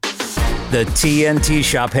The TNT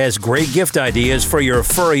Shop has great gift ideas for your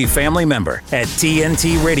furry family member at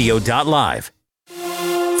tntradio.live.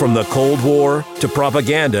 From the Cold War to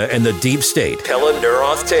propaganda and the deep state, Pelle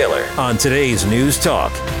Neroth Taylor on today's News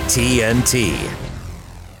Talk, TNT.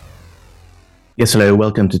 Yes, hello,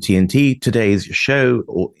 welcome to TNT. Today's show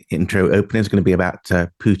or intro opener is going to be about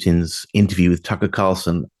Putin's interview with Tucker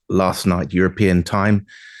Carlson last night, European time.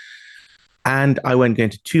 And I won't go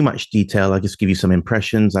into too much detail. I'll just give you some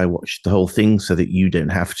impressions. I watched the whole thing so that you don't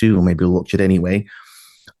have to, or maybe you'll watch it anyway.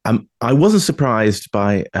 I wasn't surprised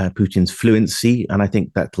by Putin's fluency, and I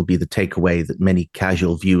think that'll be the takeaway that many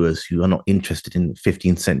casual viewers who are not interested in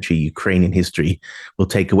 15th century Ukrainian history will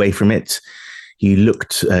take away from it. He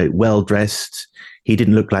looked well-dressed. He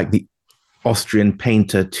didn't look like the Austrian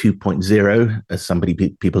painter 2.0, as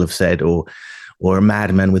people have said, or a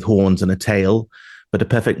madman with horns and a tail, but a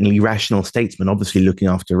perfectly rational statesman, obviously looking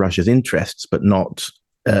after Russia's interests, but not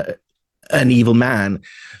an evil man.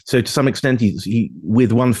 So to some extent, he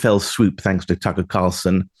with one fell swoop, thanks to Tucker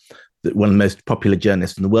Carlson, one of the most popular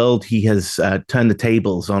journalists in the world, he has turned the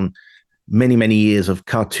tables on many, many years of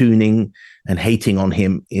cartooning and hating on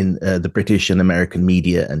him in the British and American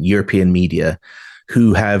media and European media,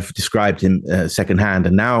 who have described him secondhand.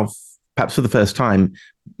 And now, perhaps for the first time,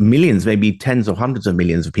 millions, maybe tens or hundreds of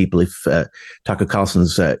millions of people, if Tucker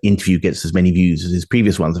Carlson's interview gets as many views as his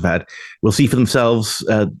previous ones have had, will see for themselves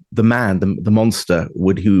the man, the monster,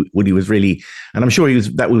 what he was really. And I'm sure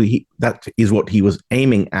that is what he was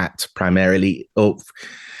aiming at primarily.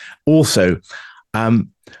 Also,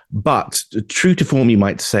 but true to form, you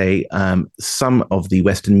might say, some of the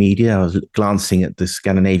Western media, I was glancing at the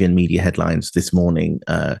Scandinavian media headlines this morning,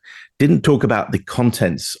 didn't talk about the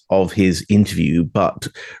contents of his interview, but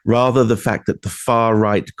rather the fact that the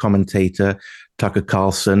far-right commentator, Tucker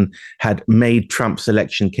Carlson, had made Trump's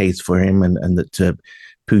election case for him and that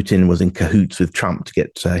Putin was in cahoots with Trump to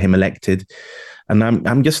get him elected. And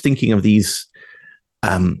I'm just thinking of these...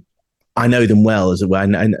 I know them well, as it were. I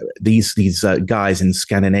know these guys in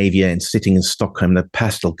Scandinavia and sitting in Stockholm, the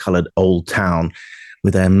pastel-coloured old town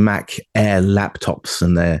with their Mac Air laptops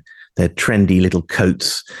and their trendy little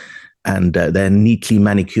coats and their neatly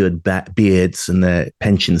manicured beards and their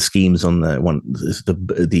pension schemes on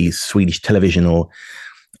the Swedish television,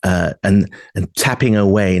 and tapping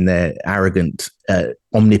away in their arrogant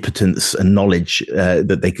omnipotence and knowledge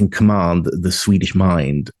that they can command the Swedish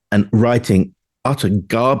mind, and writing utter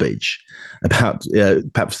garbage about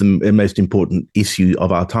perhaps the most important issue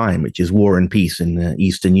of our time, which is war and peace in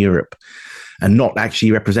Eastern Europe, and not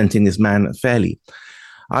actually representing this man fairly.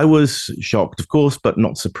 I was shocked, of course, but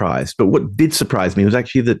not surprised. But what did surprise me was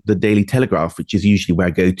actually the Daily Telegraph, which is usually where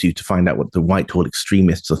I go to find out what the Whitehall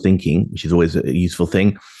extremists are thinking, which is always a useful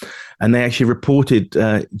thing. And they actually reported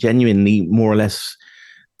genuinely, more or less,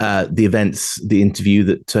 the events, the interview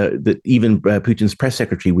that even Putin's press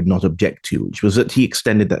secretary would not object to, which was that he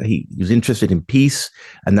extended that he was interested in peace,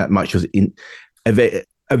 and that much was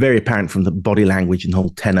very apparent from the body language and the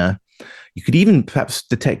whole tenor. You could even perhaps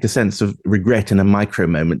detect a sense of regret in a micro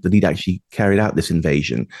moment that he'd actually carried out this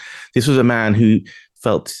invasion. This was a man who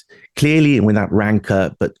felt clearly and without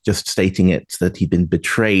rancor, but just stating it, that he'd been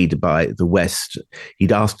betrayed by the West.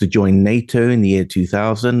 He'd asked to join NATO in the year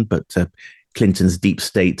 2000, but Clinton's deep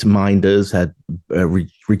state minders had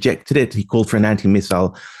rejected it. He called for an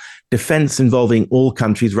anti-missile defense involving all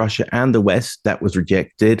countries, Russia and the West. That was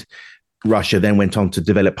rejected. Russia then went on to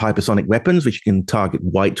develop hypersonic weapons, which can target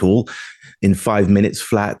Whitehall in 5 minutes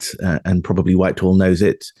flat, and probably Whitehall knows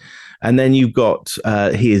it. And then you've got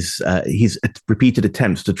his repeated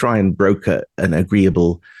attempts to try and broker an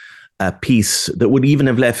agreeable peace that would even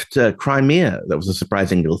have left Crimea, that was a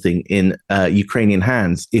surprising little thing, in Ukrainian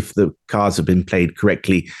hands if the cards had been played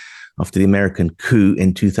correctly after the American coup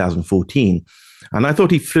in 2014. And I thought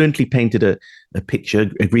he fluently painted a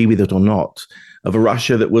picture, agree with it or not, of a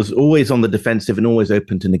Russia that was always on the defensive and always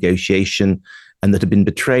open to negotiation, and that had been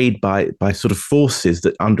betrayed by sort of forces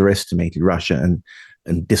that underestimated Russia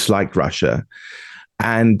and disliked Russia.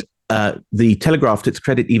 And the Telegraph, to its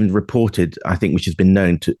credit, even reported, I think, which has been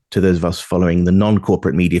known to those of us following the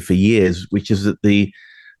non-corporate media for years, which is that the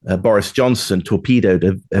Boris Johnson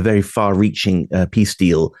torpedoed a very far-reaching peace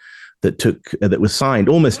deal that was signed,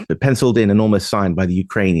 almost penciled in and almost signed by the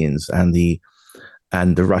Ukrainians and the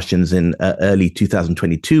Russians in early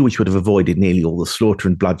 2022, which would have avoided nearly all the slaughter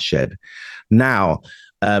and bloodshed. Now,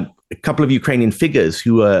 a couple of Ukrainian figures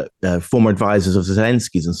who were former advisors of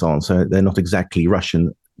Zelensky's and so on, so they're not exactly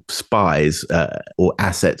Russian spies or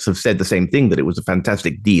assets, have said the same thing, that it was a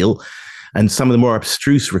fantastic deal. And some of the more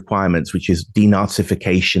abstruse requirements, which is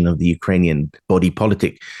denazification of the Ukrainian body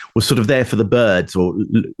politic, was sort of there for the birds, or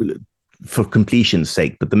for completion's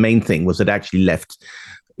sake. But the main thing was it actually left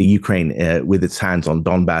Ukraine with its hands on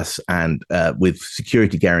Donbass and with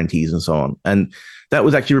security guarantees and so on. And that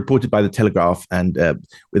was actually reported by the Telegraph, and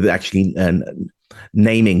with actually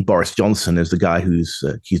naming Boris Johnson as the guy who's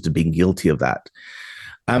accused of being guilty of that.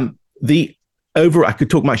 I could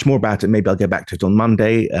talk much more about it. Maybe I'll go back to it on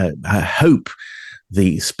Monday. I hope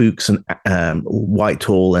the spooks and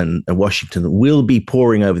Whitehall and Washington will be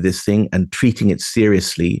poring over this thing and treating it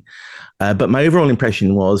seriously. But my overall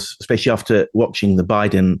impression was, especially after watching the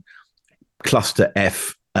Biden Cluster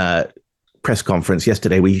F press conference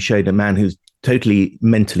yesterday, where he showed a man who's totally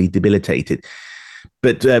mentally debilitated,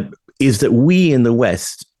 but is that we in the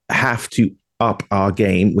West have to up our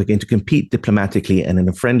game. We're going to compete diplomatically and in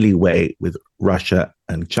a friendly way with Russia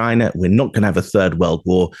and China. We're not going to have a third world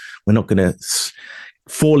war. We're not going to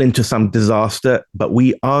fall into some disaster, but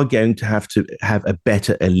we are going to have a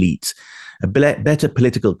better elite, a better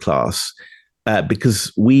political class,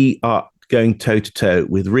 because we are going toe to toe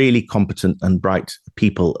with really competent and bright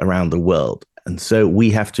people around the world. And so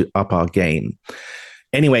we have to up our game.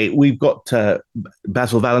 Anyway, we've got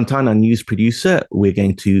Basil Valentine, our news producer. We're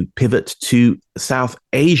going to pivot to South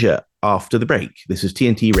Asia after the break. This is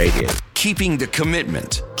TNT Radio. Keeping the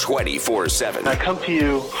commitment 24/7. I come to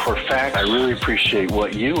you for facts. I really appreciate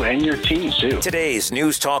what you and your team do. Today's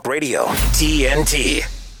News Talk Radio, TNT.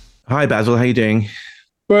 Hi, Basil. How are you doing?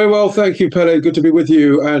 Very well, thank you, Pelle. Good to be with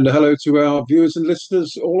you. And hello to our viewers and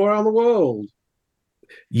listeners all around the world.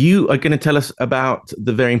 You are going to tell us about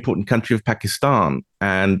the very important country of Pakistan,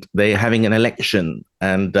 and they're having an election,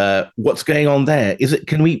 and what's going on there.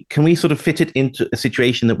 Can we sort of fit it into a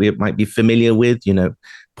situation that we might be familiar with,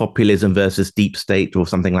 populism versus deep state or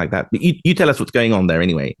something like that? But you tell us what's going on there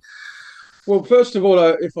anyway. Well, first of all,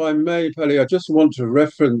 if I may, Pelle, I just want to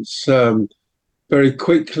reference very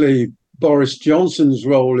quickly Boris Johnson's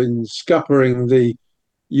role in scuppering the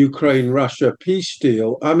Ukraine-Russia peace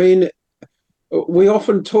deal. I mean, we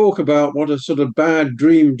often talk about what a sort of bad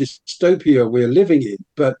dream dystopia we're living in,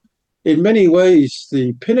 but in many ways,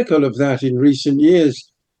 the pinnacle of that in recent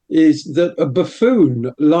years is that a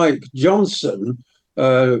buffoon like Johnson,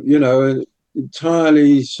 an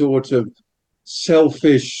entirely sort of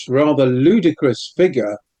selfish, rather ludicrous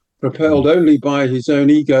figure, propelled only by his own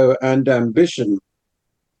ego and ambition,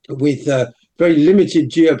 with very limited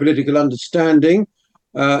geopolitical understanding,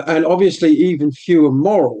 and obviously even fewer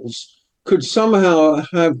morals, could somehow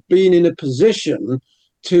have been in a position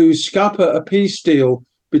to scupper a peace deal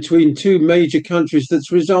between two major countries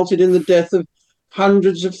that's resulted in the death of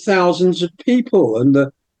hundreds of thousands of people and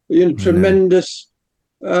the tremendous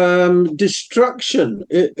destruction.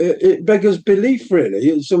 It beggars belief, really.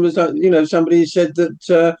 It's almost like, somebody said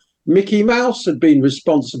that Mickey Mouse had been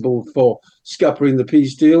responsible for scuppering the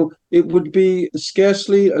peace deal. It would be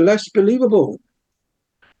scarcely less believable.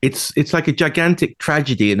 It's like a gigantic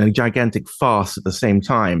tragedy and a gigantic farce at the same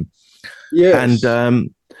time. Yes. And,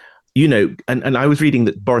 and I was reading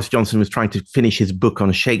that Boris Johnson was trying to finish his book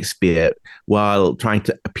on Shakespeare while trying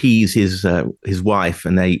to appease his wife,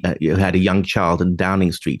 and they had a young child in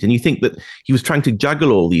Downing Street. And you think that he was trying to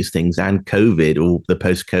juggle all these things and COVID or the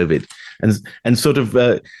post-COVID and sort of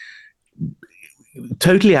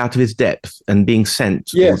totally out of his depth and being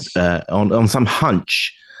sent on some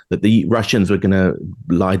hunch that the Russians were going to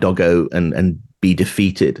lie doggo and be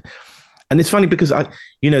defeated. And it's funny because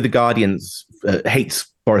the Guardian hates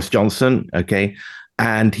Boris Johnson, okay,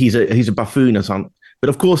 and he's a buffoon or something. But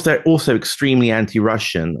of course, they're also extremely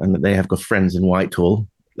anti-Russian, and they have got friends in Whitehall.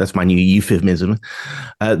 That's my new euphemism.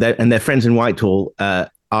 And their friends in Whitehall are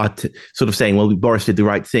sort of saying, well, Boris did the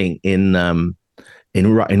right thing in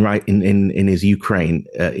his Ukraine,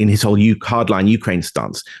 in his whole hardline Ukraine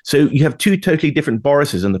stance. So you have two totally different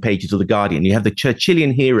Borises on the pages of The Guardian. You have the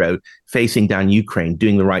Churchillian hero facing down Ukraine,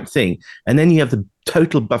 doing the right thing. And then you have the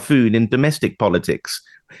total buffoon in domestic politics.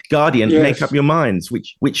 Guardian, make up your minds.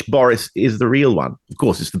 Which Boris is the real one? Of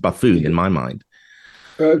course, it's the buffoon in my mind.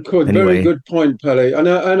 Anyway. Very good point, Pelle. And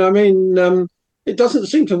I mean, it doesn't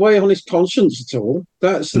seem to weigh on his conscience at all.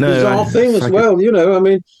 That's the bizarre thing as well. I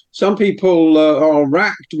mean, some people are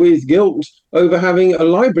racked with guilt over having a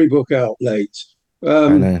library book out late.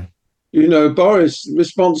 I know. Boris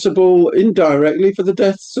responsible indirectly for the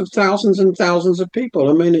deaths of thousands and thousands of people.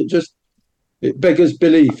 I mean, it beggars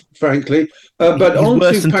belief, frankly. But on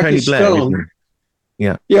to Pakistan.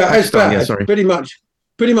 Yeah, as bad. Yeah,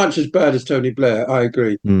 pretty much as bad as Tony Blair. I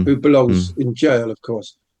agree. Who belongs in jail, of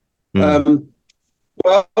course. Well,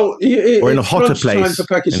 or in a hotter place. Time for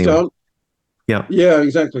Pakistan. Anyway. Yeah,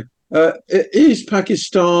 exactly. Is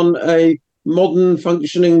Pakistan a modern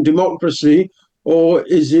functioning democracy, or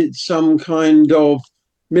is it some kind of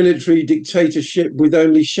military dictatorship with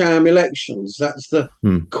only sham elections? That's the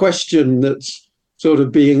question that's sort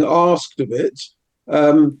of being asked of it.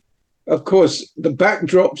 Of course, the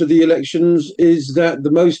backdrop to the elections is that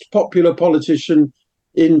the most popular politician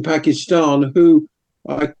in Pakistan, who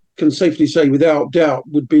I can safely say without doubt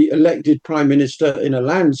would be elected prime minister in a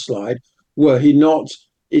landslide were he not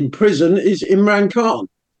in prison, is Imran Khan.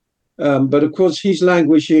 But of course, he's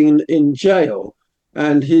languishing in jail,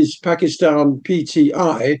 and his Pakistan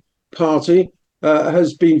PTI party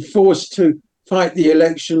has been forced to fight the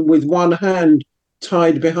election with one hand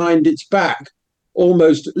tied behind its back,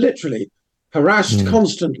 almost literally, harassed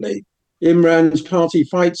constantly. Imran's party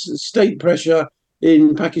fights state pressure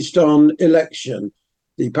in Pakistan election.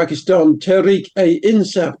 The Pakistan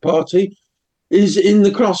Tehreek-e-Insaf party is in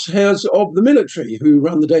the crosshairs of the military, who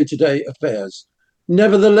run the day-to-day affairs.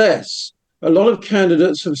 Nevertheless, a lot of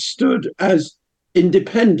candidates have stood as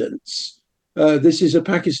independents. This is a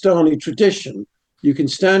Pakistani tradition. You can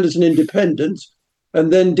stand as an independent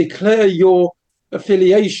and then declare your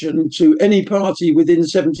affiliation to any party within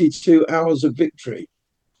 72 hours of victory.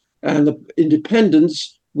 And the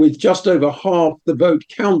independents, with just over half the vote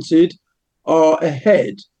counted, are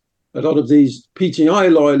ahead. A lot of these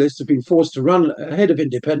PTI loyalists have been forced to run ahead of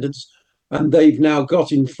independents, and they've now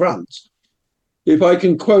got in front. If I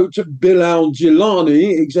can quote Bilal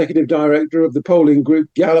Gilani, executive director of the polling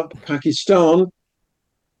group Gallup Pakistan,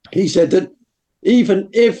 he said that even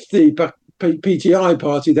if the PTI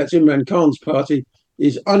party, that's Imran Khan's party,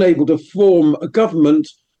 is unable to form a government,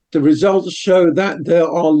 the results show that there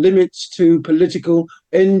are limits to political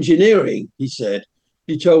engineering, he said.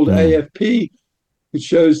 He told AFP, it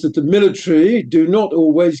shows that the military do not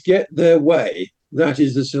always get their way. That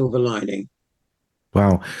is the silver lining.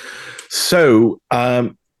 Wow. So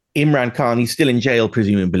Imran Khan, he's still in jail,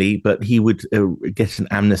 presumably, but he would get an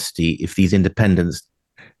amnesty if these independents,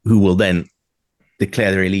 who will then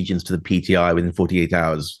declare their allegiance to the PTI within 48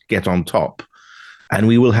 hours, get on top. And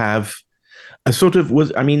we will have a sort of,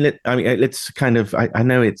 let's kind of, I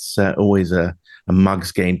know it's always a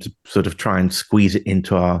mug's game to sort of try and squeeze it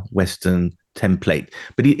into our Western template,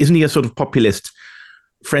 but isn't he a sort of populist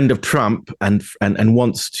friend of Trump and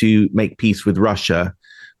wants to make peace with Russia,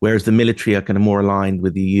 whereas the military are kind of more aligned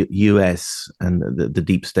with the US and the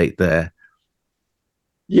deep state there?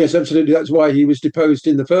 Yes, absolutely. That's why he was deposed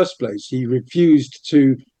in the first place. He refused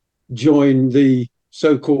to join the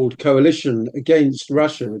so-called coalition against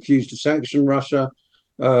Russia, refused to sanction Russia,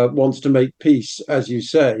 wants to make peace, as you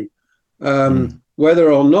say.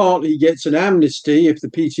 Whether or not he gets an amnesty if the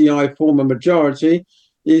PTI form a majority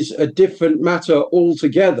is a different matter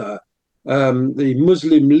altogether. The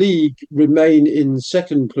Muslim League remain in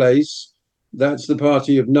second place. That's the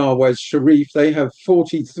party of Nawaz Sharif. They have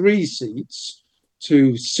 43 seats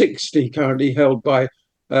to 60 currently held by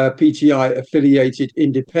PTI-affiliated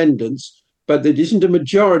independents. But it isn't a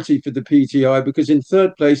majority for the PTI because in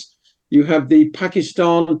third place, you have the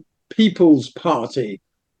Pakistan People's Party,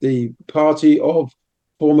 the party of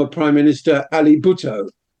former Prime Minister Ali Bhutto.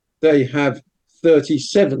 They have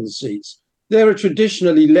 37 seats. They're a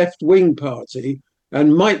traditionally left-wing party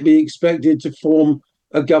and might be expected to form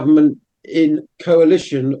a government in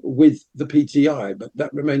coalition with the PTI, but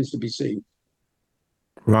that remains to be seen.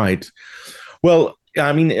 Right. Well,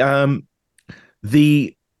 I mean,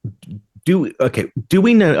 do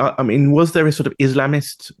we know, I mean, was there a sort of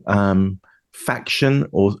Islamist faction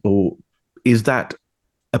or is that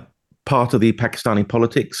a part of the Pakistani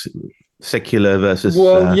politics, secular versus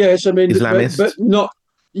yes, I mean, Islamist?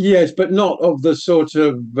 but not of the sort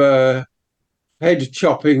of head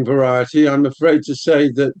chopping variety. I'm afraid to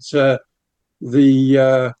say that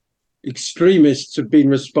the extremists have been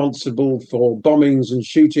responsible for bombings and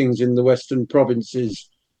shootings in the western provinces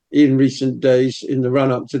in recent days in the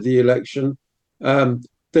run-up to the election. The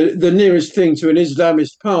nearest thing to an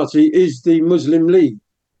Islamist party is the Muslim League,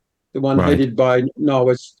 the one headed by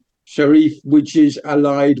Nawaz Sharif, which is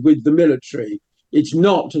allied with the military. It's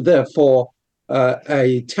not, therefore,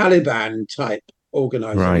 a Taliban-type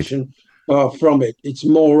organization. Far from it. It's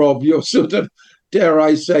more of your sort of, dare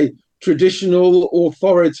I say, traditional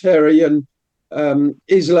authoritarian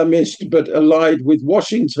Islamist, but allied with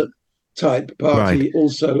Washington type party,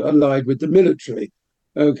 also allied with the military.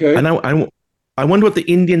 Okay. And I wonder what the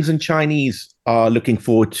Indians and Chinese are looking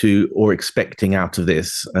forward to or expecting out of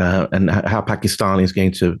this, and how Pakistan is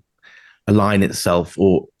going to align itself,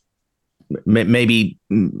 or maybe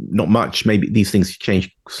not much. Maybe these things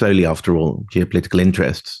change slowly after all, geopolitical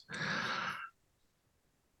interests.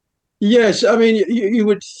 Yes, I mean, you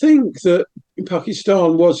would think that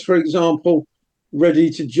Pakistan was, for example, ready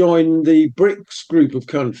to join the BRICS group of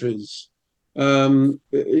countries.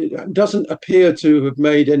 It doesn't appear to have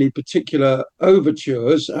made any particular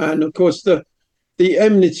overtures. And of course, the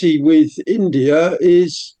enmity with India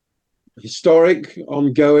is historic,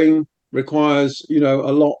 ongoing, requires, a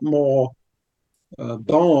lot more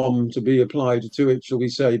balm to be applied to it, shall we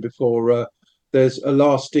say, before there's a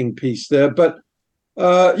lasting peace there. But,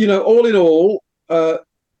 all in all,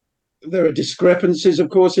 there are discrepancies, of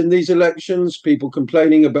course, in these elections, people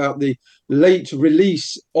complaining about the late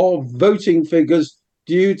release of voting figures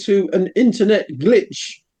due to an internet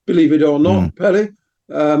glitch, believe it or not, Pelle.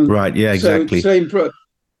 Right, yeah, exactly. So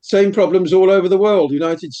same problems all over the world.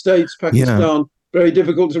 United States, Pakistan, very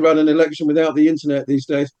difficult to run an election without the internet these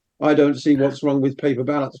days. I don't see what's wrong with paper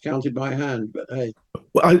ballots counted by hand, but hey.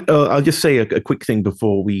 Well, I'll just say a quick thing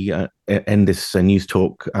before we end this news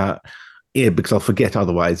talk. Because I'll forget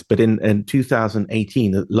otherwise. But in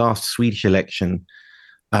 2018, the last Swedish election,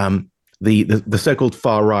 the so-called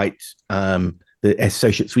far right, the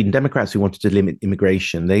associate Sweden Democrats who wanted to limit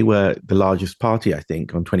immigration, they were the largest party, I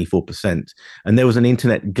think, on 24%. And there was an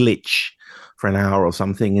internet glitch for an hour or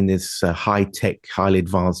something in this high-tech, highly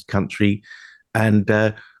advanced country. And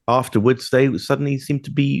afterwards, they suddenly seemed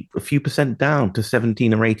to be a few percent down to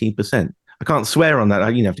 17 or 18%. I can't swear on that.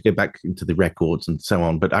 I have to go back into the records and so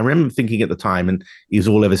on. But I remember thinking at the time, and it was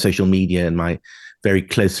all over social media, and my very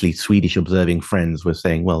closely Swedish observing friends were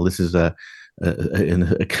saying, well, this is a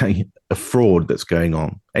fraud that's going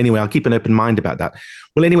on. Anyway, I'll keep an open mind about that.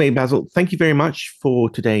 Well, anyway, Basil, thank you very much for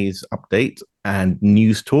today's update and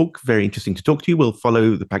news talk. Very interesting to talk to you. We'll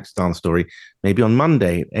follow the Pakistan story maybe on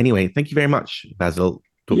Monday. Anyway, thank you very much, Basil.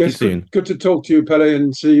 Talk to you soon. Good to talk to you, Pelle,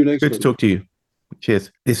 and see you next week. Good to talk to you.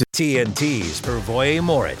 Cheers. This is TNT's Hrvoje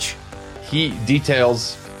Moric. He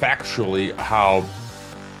details factually how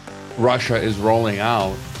Russia is rolling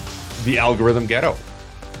out the algorithm ghetto.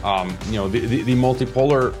 The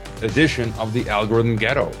multipolar edition of the algorithm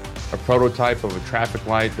ghetto, a prototype of a traffic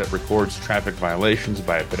light that records traffic violations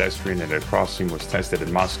by a pedestrian at a crossing, was tested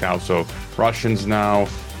in Moscow. So Russians now,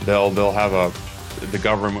 they'll have the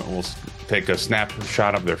government will take a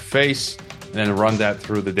snapshot of their face and then run that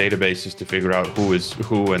through the databases to figure out who is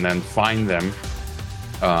who and then find them,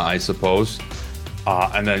 I suppose.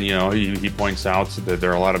 And then, he points out that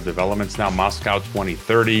there are a lot of developments now. Moscow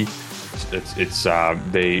 2030,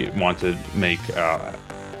 they want to make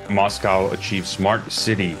Moscow achieve smart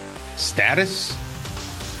city status.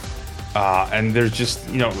 And there's just,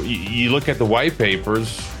 you look at the white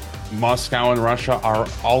papers, Moscow and Russia are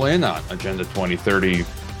all in on Agenda 2030,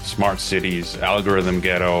 smart cities, algorithm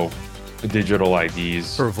ghetto, digital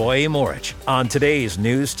IDs. Hrvoje Moric on today's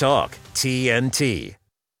News Talk, TNT.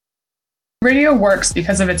 Radio works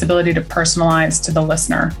because of its ability to personalize to the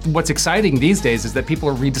listener. What's exciting these days is that people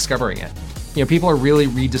are rediscovering it. People are really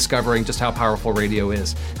rediscovering just how powerful radio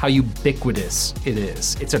is, how ubiquitous it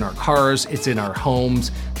is. It's in our cars, it's in our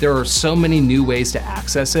homes. There are so many new ways to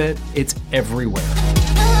access it. It's everywhere.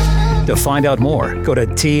 To find out more, go to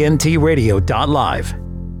tntradio.live.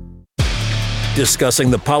 Discussing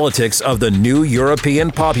the politics of the new European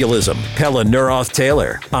populism, Pelle Neroth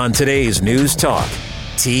Taylor on today's News Talk,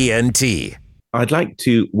 TNT. I'd like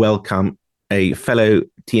to welcome a fellow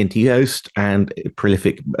TNT host and a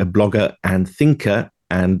prolific blogger and thinker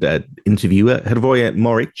and interviewer, Hrvoje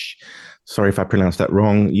Moric. Sorry if I pronounced that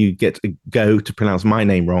wrong. You get a go to pronounce my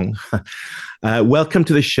name wrong. Welcome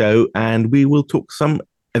to the show, and we will talk some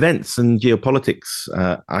events and geopolitics.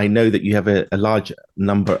 I know that you have a large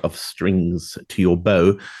number of strings to your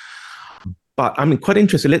bow, but I'm quite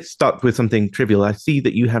interested. Let's start with something trivial. I see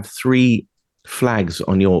that you have 3 flags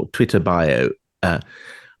on your Twitter bio.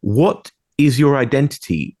 What is your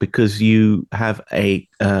identity? Because you have a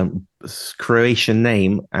Croatian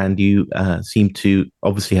name and you seem to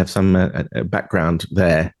obviously have some background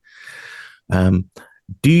there.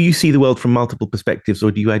 Do you see the world from multiple perspectives,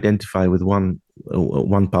 or do you identify with one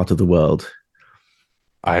part of the world?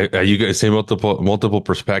 You going to say multiple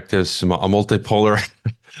perspectives, a multipolar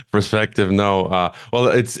perspective? No. Well,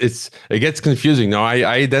 it gets confusing. No, I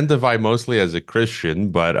identify mostly as a Christian,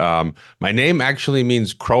 but my name actually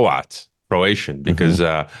means Croatian, because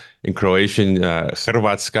in Croatian,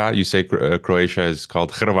 Hrvatska, you say Croatia is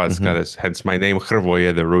called Hrvatska. That's hence my name,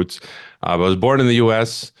 Hrvoje, the roots. I was born in the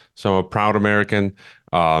U.S., so I'm a proud American.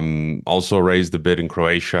 Also raised a bit in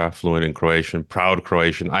Croatia, fluent in Croatian, proud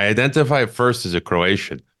Croatian. I identify first as a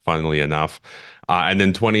Croatian, funnily enough. And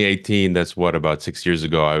in 2018, that's about 6 years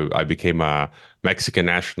ago, I became a Mexican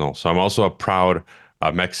national. So I'm also a proud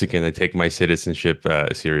Mexican. I take my citizenship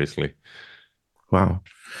seriously. Wow.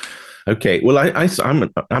 Okay. Well,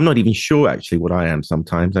 I'm not even sure actually what I am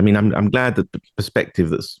sometimes. I mean, I'm glad that the perspective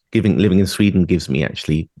that's living in Sweden gives me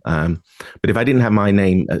actually. But if I didn't have my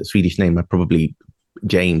name, a Swedish name, I'd probably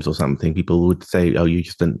James or something. People would say, "Oh, you're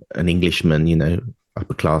just an Englishman,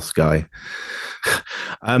 upper class guy."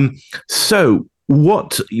 So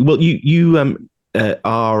what? Well,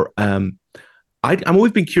 are. I'm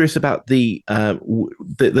always been curious about the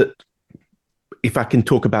if I can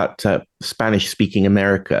talk about Spanish speaking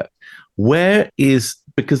America,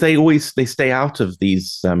 because they stay out of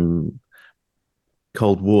these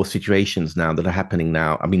Cold War situations now that are happening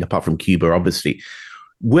now. I mean, apart from Cuba, obviously.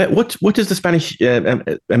 What is the Spanish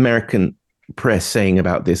American press saying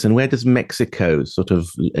about this, and where does Mexico sort of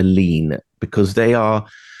lean? Because they are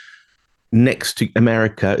next to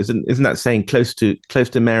America, isn't that saying close to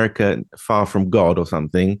America, far from God or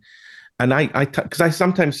something? And because I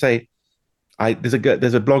sometimes say, there's a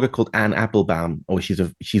blogger called Anne Applebaum, or she's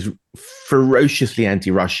ferociously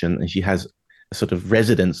anti-Russian, and she has a sort of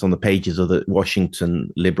residence on the pages of the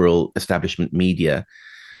Washington liberal establishment media.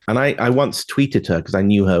 And I once tweeted her, because I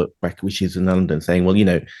knew her back when she was in London, saying, well,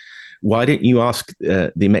 why didn't you ask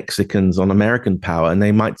the Mexicans on American power? And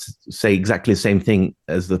they might say exactly the same thing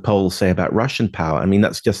as the Poles say about Russian power. I mean,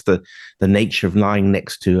 that's just the nature of lying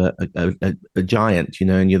next to a giant,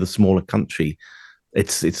 and you're the smaller country.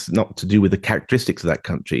 It's not to do with the characteristics of that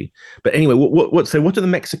country. But anyway, what do the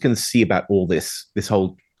Mexicans see about all this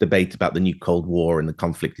whole debate about the new Cold War and the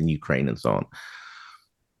conflict in Ukraine and so on?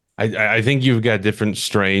 I think you've got different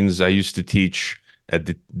strains. I used to teach at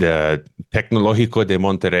the Tecnológico de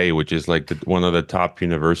Monterrey, which is like one of the top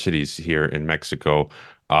universities here in Mexico.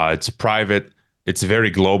 It's private. It's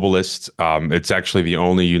very globalist. It's actually the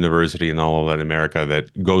only university in all of Latin America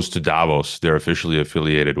that goes to Davos. They're officially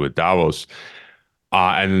affiliated with Davos.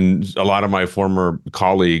 And a lot of my former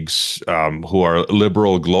colleagues who are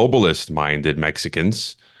liberal globalist-minded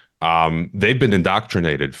Mexicans, they've been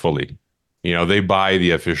indoctrinated fully. They buy the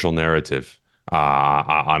official narrative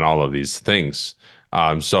on all of these things.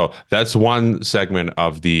 So that's one segment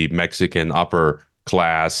of the Mexican upper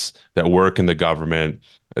class that work in the government,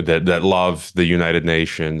 that love the United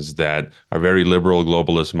Nations, that are very liberal,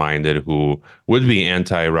 globalist minded, who would be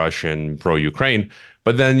anti-Russian, pro-Ukraine.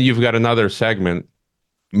 But then you've got another segment,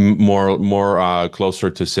 more closer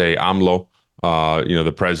to, say, AMLO,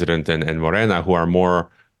 the president, and Morena, who are more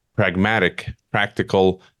pragmatic,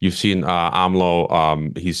 practical. You've seen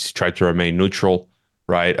AMLO, he's tried to remain neutral,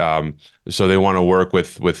 right? So they want to work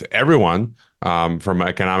with everyone from an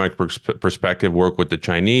economic perspective, work with the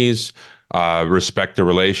Chinese, respect the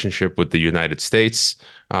relationship with the United States,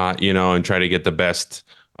 and try to get the best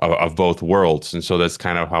of both worlds. And so that's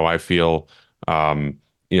kind of how I feel,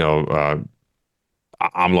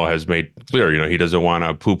 AMLO has made clear, he doesn't want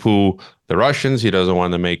to poo-poo the Russians. He doesn't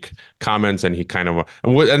want to make comments, and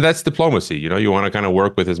and that's diplomacy. You want to kind of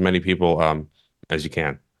work with as many people as you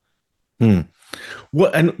can. Well,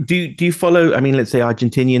 and do you follow? I mean, let's say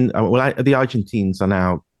Argentinian. The Argentines are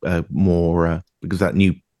now more because that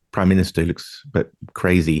new prime minister looks a bit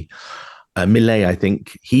crazy. Milei, I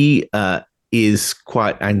think he is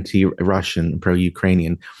quite anti-Russian,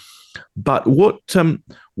 pro-Ukrainian. But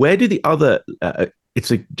where do the other? It's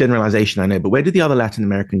a generalization, I know, but where do the other Latin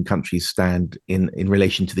American countries stand in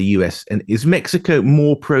relation to the US? And is Mexico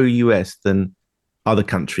more pro-US than other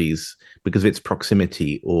countries because of its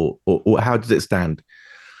proximity, or how does it stand?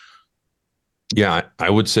 Yeah, I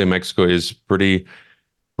would say Mexico is pretty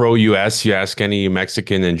pro-US. You ask any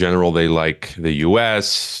Mexican in general, they like the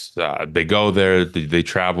US. They go there, they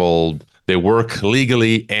travel, they work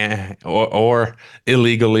legally or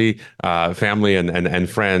illegally, family and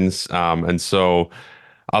friends. And so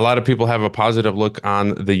a lot of people have a positive look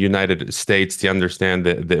on the United States. They understand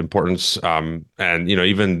the importance. And,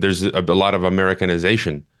 even there's a lot of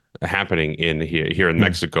Americanization happening here in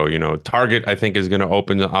Mexico. Target, I think, is going to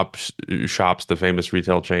open up shops. The famous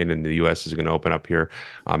retail chain in the US is going to open up here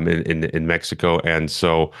in Mexico. And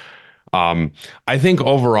so I think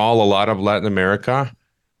overall, a lot of Latin America,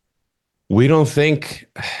 we don't think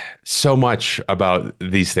so much about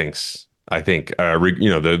these things. I think,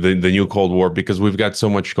 the new Cold War, because we've got so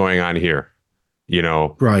much going on here,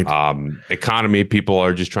 right. Economy, people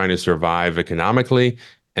are just trying to survive economically.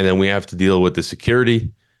 And then we have to deal with the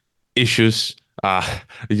security issues,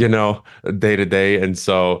 day to day. And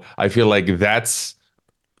so I feel like that's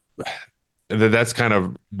kind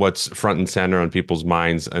of what's front and center on people's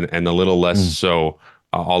minds, and a little less so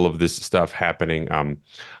all of this stuff happening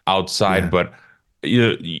outside. Yeah. But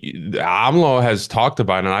AMLO has talked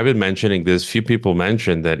about, and I've been mentioning this, few people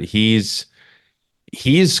mentioned that he's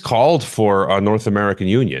called for a North American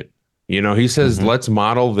Union. He says, let's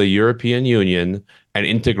model the European Union and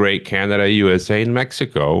integrate Canada, USA, and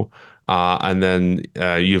Mexico. And then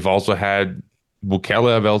you've also had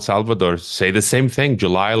Bukele of El Salvador say the same thing.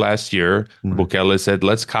 July last year, Bukele said,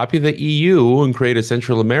 let's copy the EU and create a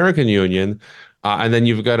Central American Union. And then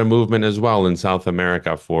you've got a movement as well in South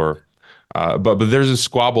America but there's a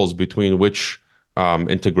squabbles between which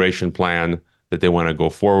integration plan that they want to go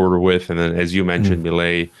forward with. And then, as you mentioned,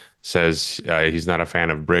 Milei says he's not a fan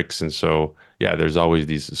of BRICS. And so, there's always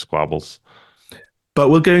these squabbles. But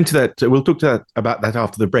we'll go into that. We'll talk about that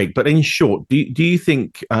after the break. But in short, do you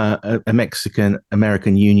think a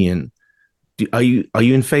Mexican-American Union? Are you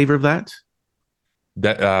in favor of that?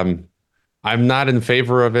 That I'm not in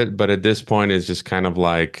favor of it, but at this point, it's just kind of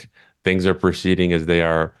like things are proceeding as they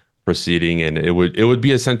are proceeding, and it would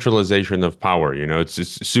be a centralization of power. It's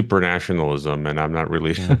just super nationalism, and I'm not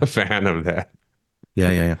really a fan of that.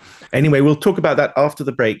 Yeah. Anyway, we'll talk about that after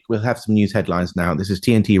the break. We'll have some news headlines now. This is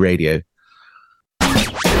TNT Radio.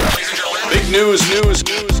 Big news.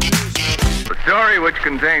 A story which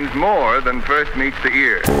contains more than first meets the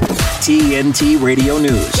ear. TNT Radio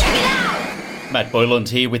News. Matt Boyland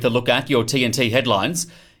here with a look at your TNT headlines.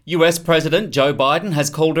 US President Joe Biden has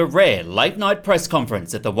called a rare late-night press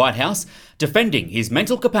conference at the White House, defending his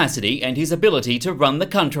mental capacity and his ability to run the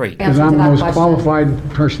country. Because I'm the most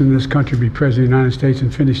qualified person in this country to be President of the United States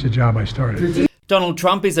and finish the job I started. Donald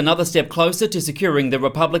Trump is another step closer to securing the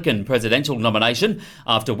Republican presidential nomination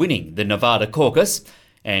after winning the Nevada caucus.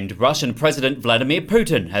 And Russian President Vladimir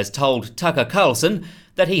Putin has told Tucker Carlson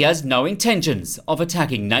that he has no intentions of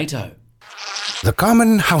attacking NATO. The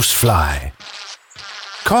common housefly,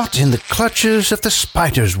 caught in the clutches of the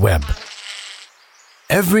spider's web.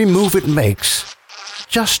 Every move it makes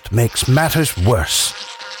just makes matters worse.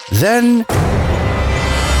 Then,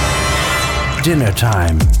 dinner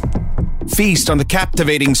time. Feast on the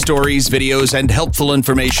captivating stories, videos, and helpful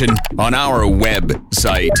information on our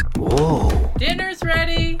website. Whoa. Dinner's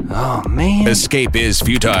ready. Oh, man. Escape is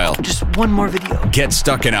futile. Just one more video. Get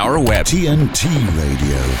stuck in our web.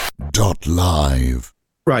 TNTRadio.live.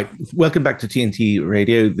 Right. Welcome back to TNT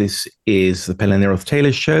Radio. This is the Pelle and Neroth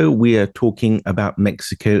Taylor Show. We are talking about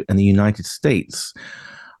Mexico and the United States.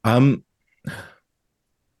 From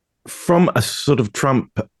a sort of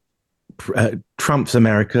Trump's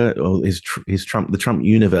America, or his Trump, the Trump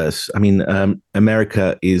universe. I mean,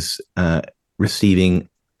 America is receiving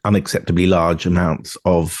unacceptably large amounts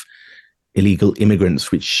of illegal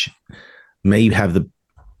immigrants, which may have the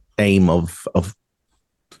aim of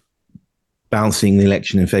balancing the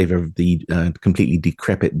election in favor of the completely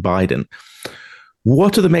decrepit Biden.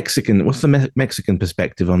 What's the Mexican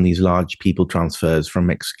perspective on these large people transfers from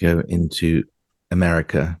Mexico into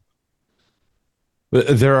America?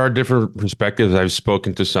 There are different perspectives. I've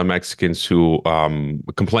spoken to some Mexicans who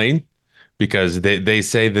complain because they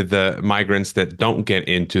say that the migrants that don't get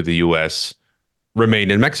into the U.S. remain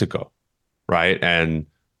in Mexico, right? And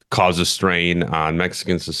cause a strain on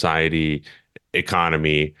Mexican society,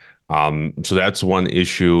 economy. So that's one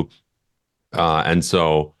issue. And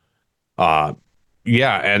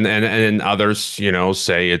others,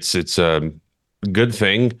 say it's a good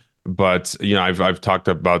thing. But I've talked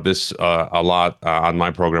about this a lot on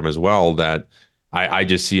my program as well, that I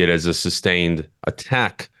just see it as a sustained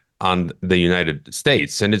attack on the United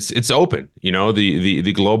States, and it's open.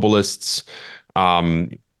 The globalists,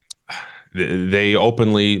 they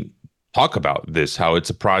openly talk about this, how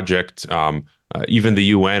it's a project. Even the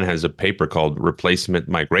UN has a paper called Replacement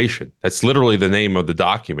Migration. That's literally the name of the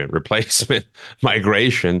document, Replacement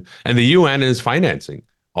Migration, and the UN is financing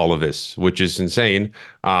all of this, which is insane.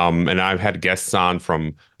 And I've had guests on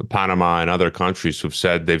from Panama and other countries who've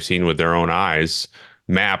said they've seen with their own eyes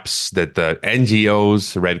maps that the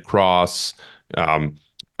NGOs, Red Cross,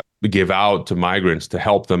 give out to migrants to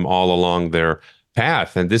help them all along their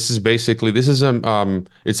path. And it's a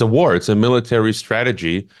war. It's a military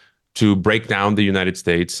strategy to break down the United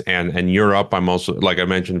States and Europe. I'm also, like I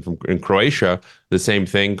mentioned, in Croatia, the same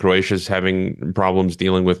thing. Croatia's having problems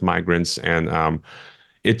dealing with migrants, and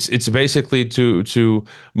it's basically to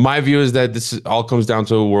my view is that this all comes down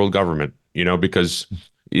to a world government, because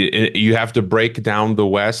you have to break down the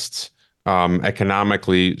West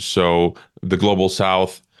economically, so the global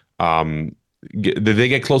South they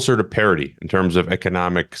get closer to parity in terms of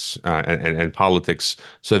economics and politics.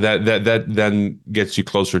 So that then gets you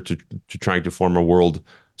closer to trying to form a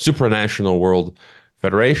supranational world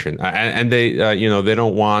federation. And they they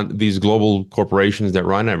don't want these global corporations that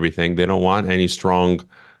run everything. They don't want any strong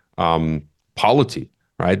polity,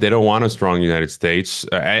 right? They don't want a strong United States.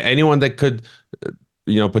 Anyone that could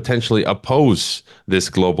potentially oppose this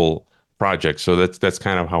global project. So that's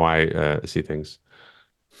kind of how I see things.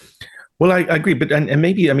 Well, I agree, but and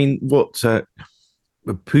maybe what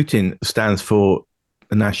Putin stands for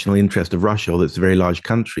the national interest of Russia, although it's a very large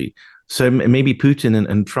country. So maybe Putin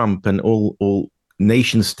and Trump and all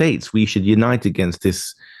nation states, we should unite against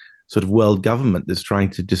this sort of world government that's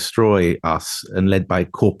trying to destroy us and led by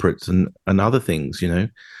corporates and other things,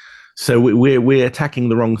 So we're attacking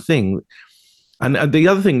the wrong thing. And the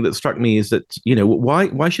other thing that struck me is that,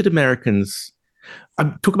 why should Americans...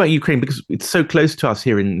 I'm talking about Ukraine because it's so close to us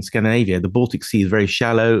here in Scandinavia. The Baltic Sea is very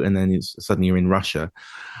shallow, and then suddenly you're in Russia.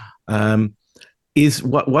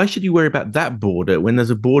 Why should you worry about that border when there's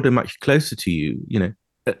a border much closer to you?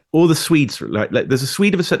 All the Swedes, like there's a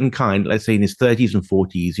Swede of a certain kind, let's say in his 30s and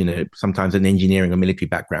 40s, sometimes an engineering or military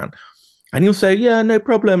background. And he'll say, yeah, no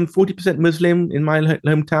problem. 40% Muslim in my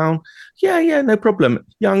hometown. Yeah, no problem.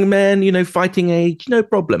 Young men, fighting age, no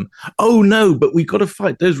problem. Oh, no, but we've got to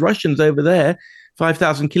fight those Russians over there,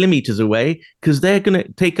 5,000 kilometers away, because they're going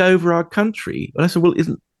to take over our country. And I said, well,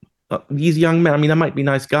 isn't these young men, they might be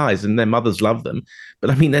nice guys and their mothers love them,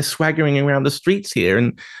 but they're swaggering around the streets here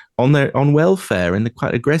and on welfare, and they're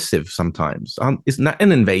quite aggressive sometimes. Isn't that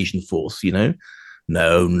an invasion force,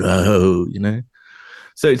 No.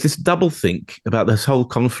 So it's this double think about this whole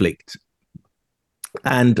conflict.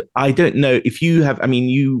 And I don't know if you have,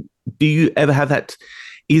 do you ever have that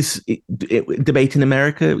debate in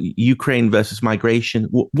America, Ukraine versus migration?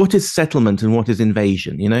 What is settlement and what is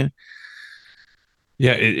invasion,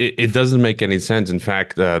 Yeah, it doesn't make any sense. In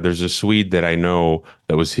fact, there's a Swede that I know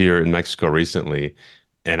that was here in Mexico recently,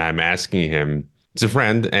 and I'm asking him, it's a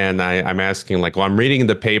friend, and I'm asking, I'm reading in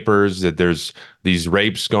the papers that there's these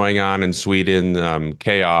rapes going on in Sweden,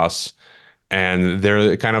 chaos, and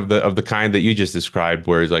they're kind of the kind that you just described,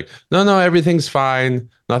 where he's like, no, everything's fine,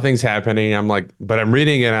 nothing's happening. I'm like, but I'm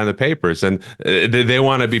reading it on the papers, and they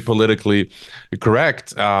want to be politically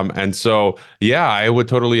correct. And so, yeah, I would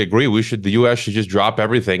totally agree. The U.S. should just drop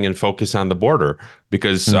everything and focus on the border,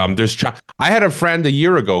 because I had a friend a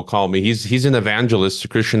year ago call me. He's an evangelist, a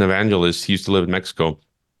Christian evangelist. He used to live in Mexico,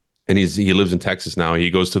 and he lives in Texas now. He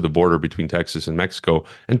goes to the border between Texas and Mexico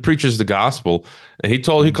and preaches the gospel. And he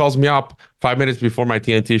calls me up 5 minutes before my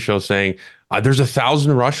TNT show saying, there's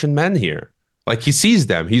 1,000 Russian men here. Like, he sees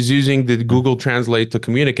them. He's using the Google Translate to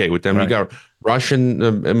communicate with them. Right. You got Russian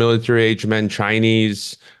military-age men,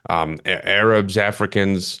 Chinese, Arabs,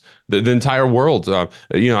 Africans, the entire world.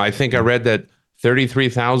 I think I read that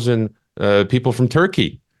 33,000 people from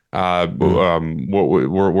Turkey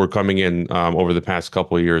were coming in over the past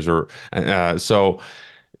couple of years. So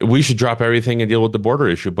we should drop everything and deal with the border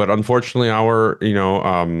issue. But unfortunately, our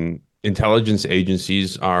intelligence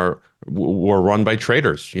agencies were run by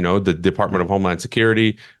traitors. The Department of Homeland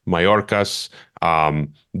Security, Mayorkas,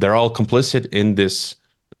 they're all complicit in this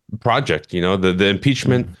project. The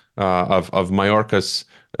impeachment of Mayorkas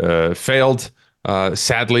failed,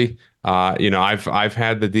 sadly. I've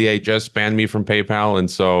had the DHS ban me from PayPal, and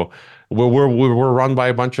so we're run by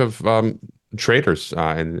a bunch of traitors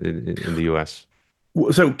in the U.S.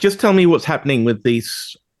 So just tell me what's happening with the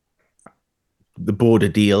border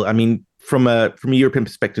deal. From a European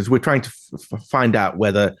perspective, we're trying to find out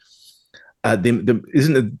whether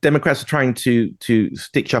the Democrats are trying to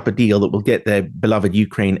stitch up a deal that will get their beloved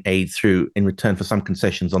Ukraine aid through in return for some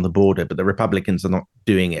concessions on the border, but the Republicans are not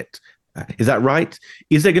doing it. Is that right?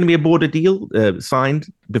 Is there going to be a border deal signed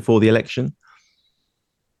before the election?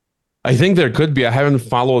 I think there could be. I haven't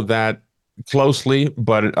followed that closely,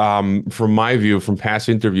 but from my view, from past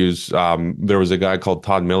interviews, there was a guy called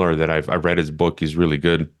Todd Miller that I've read his book. He's really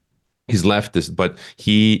good. He's leftist, but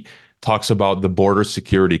he talks about the border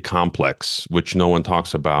security complex, which no one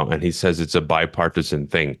talks about. And he says it's a bipartisan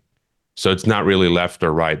thing. So it's not really left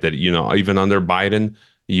or right, that, even under Biden,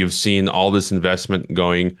 you've seen all this investment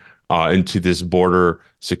going into this border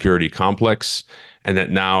security complex, and that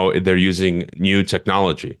now they're using new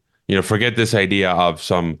technology. Forget this idea of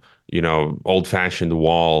some, old-fashioned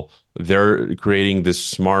wall. They're creating this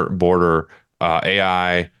smart border,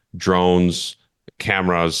 AI, drones,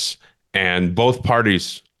 cameras, and both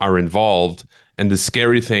parties are involved. And the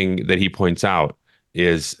scary thing that he points out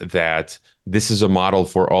is that this is a model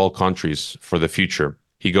for all countries for the future.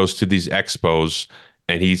 He goes to these expos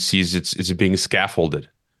and he sees it's being scaffolded.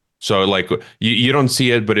 So you don't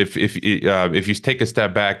see it, but if you take a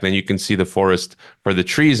step back, then you can see the forest for the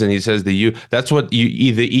trees. And he says that's what the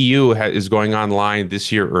EU is going online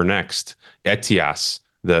this year or next. ETIAS,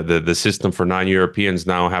 the system for non-Europeans,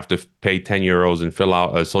 now have to pay 10 euros and fill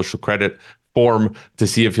out a social credit form to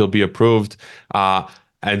see if he'll be approved.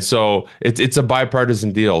 And so it's a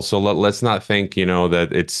bipartisan deal. So let's not think, that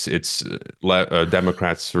it's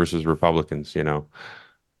Democrats versus Republicans,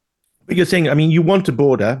 But you're saying, I mean, you want a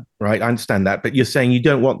border, right? I understand that, but you're saying you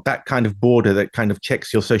don't want that kind of border that kind of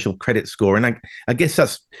checks your social credit score. And I guess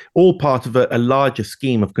that's all part of a larger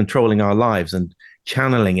scheme of controlling our lives and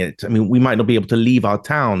channeling it. I mean, we might not be able to leave our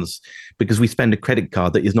towns because we spend a credit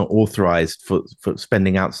card that is not authorized for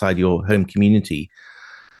spending outside your home community.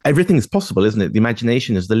 Everything is possible, isn't it? The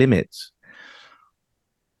imagination is the limit.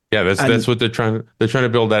 Yeah, that's what they're trying to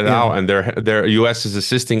build that out, and their U.S. is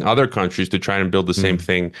assisting other countries to try and build the same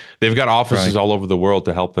thing. They've got offices all over the world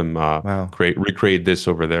to help them recreate this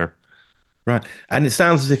over there. Right, and it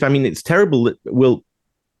sounds as if, I mean, it's terrible that you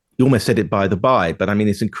almost said it by the by, but I mean,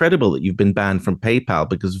 it's incredible that you've been banned from PayPal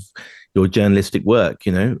because of your journalistic work,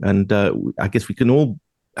 and I guess we can all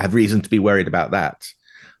have reason to be worried about that.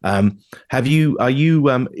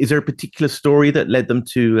 Is there a particular story that led them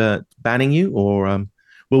to banning you, or?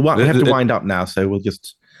 Well, we have to wind up now, so we'll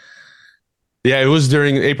just... Yeah, it was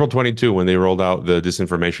during April 22 when they rolled out the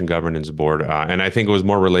Disinformation Governance Board, and I think it was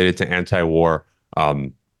more related to anti-war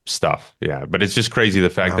stuff. Yeah, but it's just crazy the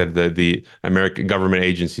fact that the American government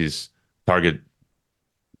agencies target,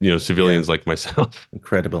 civilians like myself.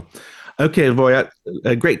 Incredible. Okay, Hrvoje,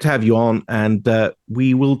 great to have you on, and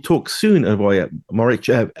we will talk soon. Hrvoje Moric,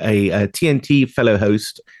 a TNT fellow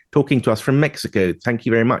host, talking to us from Mexico. Thank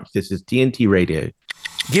you very much. This is TNT Radio.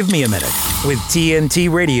 Give me a minute with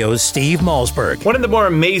TNT Radio's Steve Malzberg. One of the more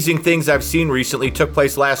amazing things I've seen recently took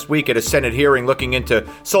place last week at a Senate hearing looking into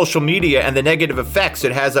social media and the negative effects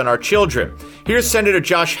it has on our children. Here's Senator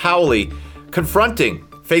Josh Hawley confronting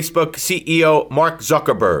Facebook CEO Mark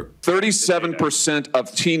Zuckerberg. 37%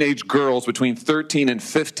 of teenage girls between 13 and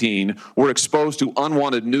 15 were exposed to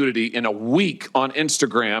unwanted nudity in a week on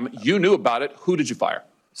Instagram. You knew about it. Who did you fire?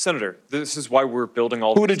 Senator, this is why we're building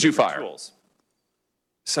all Who did you fire? Tools.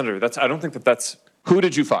 Senator, I don't think that's... Who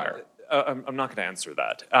did you fire? I'm not going to answer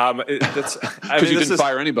that. Because you didn't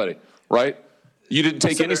fire anybody, right? You didn't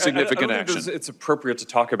take any significant action. It's appropriate to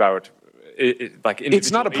talk about individual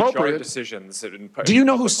it's not appropriate. HR decisions. Do you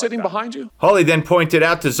know who's sitting behind you? Hawley then pointed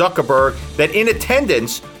out to Zuckerberg that in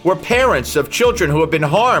attendance were parents of children who have been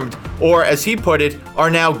harmed, or as he put it,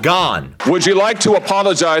 are now gone. Would you like to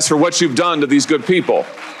apologize for what you've done to these good people?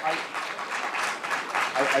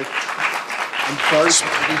 I'm sorry for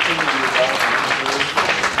everything that you've all been through.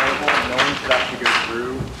 It's terrible. No one should have to go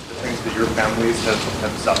through the things that your families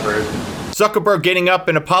have suffered. Zuckerberg getting up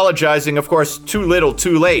and apologizing, of course, too little,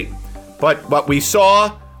 too late. But what we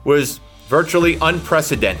saw was virtually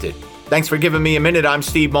unprecedented. Thanks for giving me a minute. I'm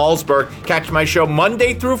Steve Malzberg. Catch my show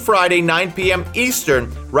Monday through Friday, 9 p.m. Eastern,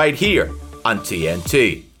 right here on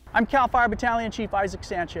TNT. I'm CAL FIRE Battalion Chief Isaac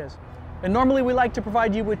Sanchez. And normally we like to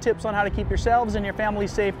provide you with tips on how to keep yourselves and your family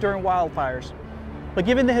safe during wildfires. But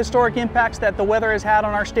given the historic impacts that the weather has had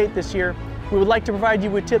on our state this year, we would like to provide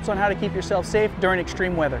you with tips on how to keep yourself safe during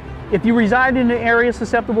extreme weather. If you reside in an area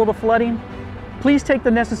susceptible to flooding, please take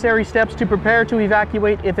the necessary steps to prepare to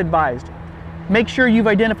evacuate if advised. Make sure you've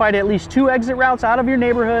identified at least 2 exit routes out of your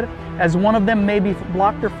neighborhood, as one of them may be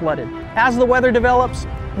blocked or flooded. As the weather develops,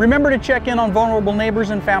 remember to check in on vulnerable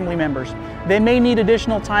neighbors and family members. They may need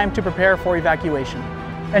additional time to prepare for evacuation.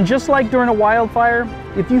 And just like during a wildfire,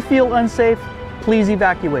 if you feel unsafe, please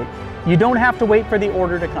evacuate. You don't have to wait for the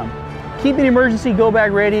order to come. Keep an emergency go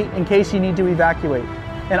bag ready in case you need to evacuate.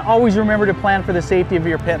 And always remember to plan for the safety of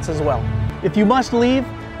your pets as well. If you must leave,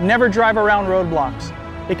 never drive around roadblocks.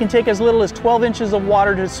 It can take as little as 12 inches of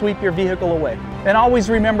water to sweep your vehicle away. And always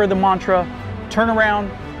remember the mantra, turn around,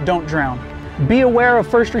 don't drown. Be aware of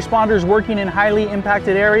first responders working in highly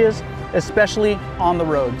impacted areas, especially on the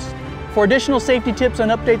roads. For additional safety tips and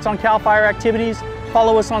updates on CAL FIRE activities,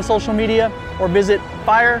 follow us on social media or visit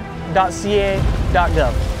fire.ca.gov.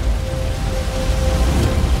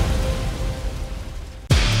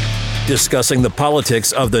 Discussing the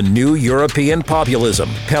politics of the new European populism,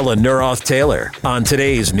 Pelle Neroth Taylor on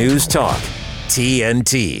today's News Talk,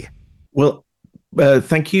 TNT. Well,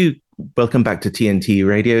 thank you. Welcome back to TNT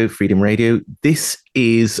Radio, Freedom Radio. This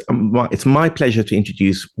is, it's my pleasure to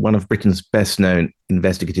introduce one of Britain's best-known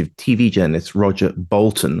investigative TV journalists, Roger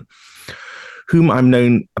Bolton, whom I've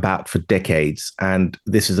known about for decades. And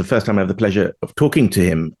this is the first time I have the pleasure of talking to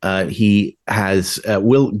him. He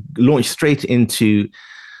will launch straight into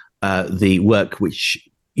the work which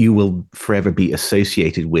you will forever be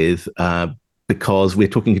associated with, because we're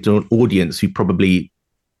talking to an audience who probably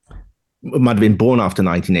might have been born after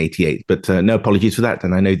 1988, but no apologies for that.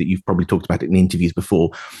 And I know that you've probably talked about it in interviews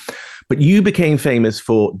before. But you became famous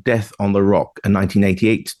for Death on the Rock, a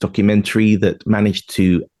 1988 documentary that managed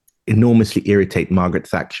to enormously irritate Margaret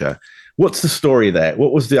Thatcher. What's the story there?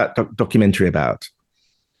 What was that documentary about?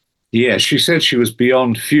 Yeah, she said she was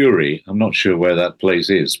beyond fury. I'm not sure where that place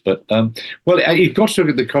is, but you've got to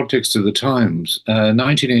look at the context of the times.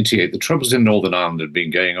 1988, the troubles in Northern Ireland had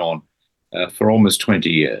been going on for almost 20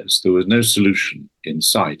 years. There was no solution in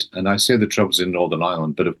sight. And I say the troubles in Northern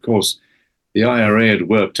Ireland, but of course, the IRA had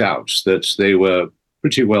worked out that they were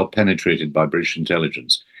pretty well penetrated by British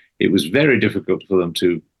intelligence. It was very difficult for them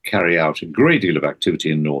to carry out a great deal of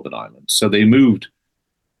activity in Northern Ireland. So they moved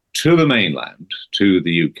to the mainland, to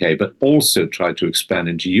the UK, but also tried to expand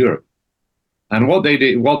into Europe. And what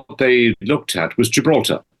they looked at was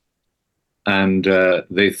Gibraltar. And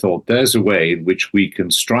they thought, there's a way in which we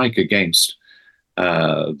can strike against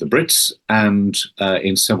the Brits and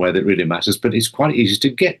in some way that really matters. But it's quite easy to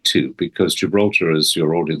get to, because Gibraltar, as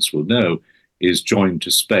your audience will know, is joined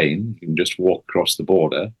to Spain. You can just walk across the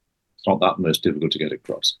border. It's not that most difficult to get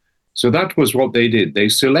across. So that was what they did. They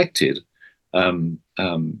selected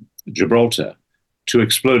Gibraltar to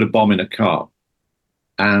explode a bomb in a car.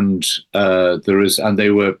 And they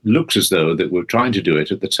looked as though they were trying to do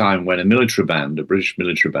it at the time when a military band, a British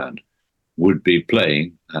military band, would be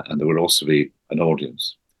playing, and there would also be an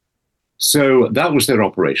audience. So that was their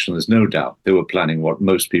operation. There's no doubt they were planning what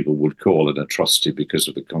most people would call an atrocity because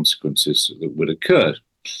of the consequences that would occur.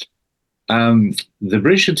 The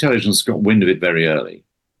British intelligence got wind of it very early.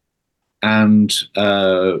 And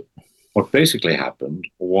what basically happened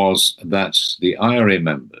was that the IRA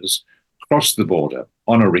members crossed the border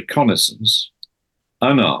on a reconnaissance,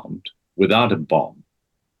 unarmed, without a bomb,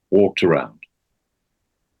 walked around.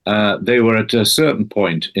 They were at a certain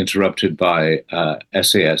point interrupted by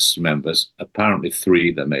SAS members, apparently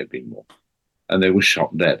 3, there may have been more, and they were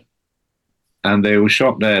shot dead. And they were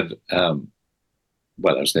shot dead, as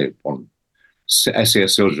one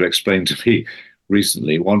SAS soldier explained to me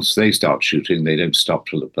recently, once they start shooting, they don't stop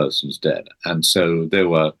till the person's dead. And so there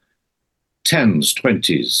were 10s,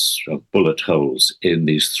 20s of bullet holes in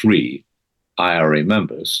these 3 IRA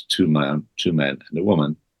members, 2 men and a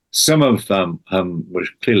woman. Some of them were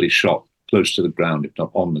clearly shot close to the ground, if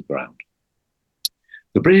not on the ground.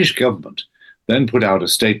 The British government then put out a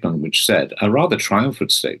statement which said, a rather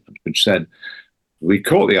triumphant statement, which said, we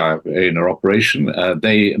caught the IRA in our operation.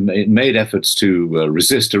 They made efforts to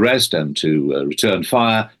resist arrest and to return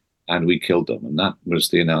fire, and we killed them. And that was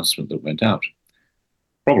the announcement that went out.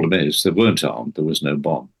 Problem is, they weren't armed. There was no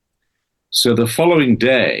bomb. So the following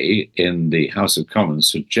day in the House of Commons,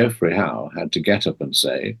 Sir Geoffrey Howe had to get up and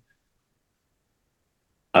say,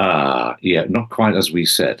 not quite as we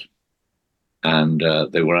said. And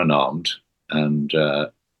they were unarmed, and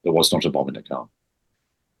there was not a bomb in the car.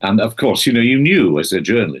 And of course, you knew as a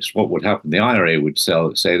journalist what would happen. The IRA would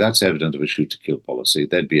say that's evidence of a shoot-to-kill policy.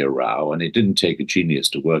 There'd be a row. And it didn't take a genius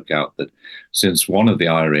to work out that since one of the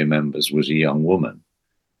IRA members was a young woman,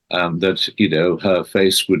 that, her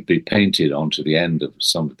face would be painted onto the end of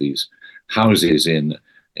some of these houses in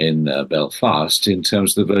Belfast in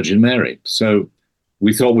terms of the Virgin Mary. So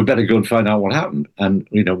we thought we'd better go and find out what happened. And,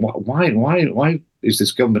 why is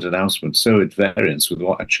this government announcement so at variance with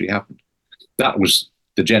what actually happened? That was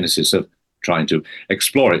the genesis of trying to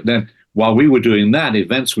explore it. Then, while we were doing that,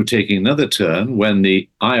 events were taking another turn when the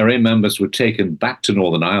IRA members were taken back to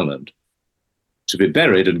Northern Ireland to be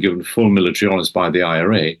buried and given full military honours by the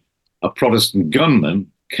IRA. A Protestant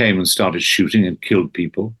gunman came and started shooting and killed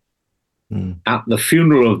people. At the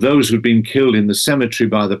funeral of those who'd been killed in the cemetery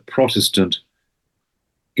by the Protestant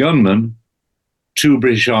gunman, 2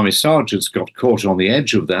 British Army sergeants got caught on the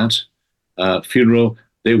edge of that funeral.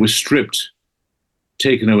 They were stripped,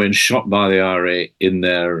 taken away and shot by the IRA in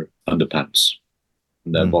their underpants,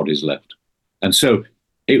 and their bodies left. And so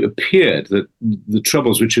it appeared that the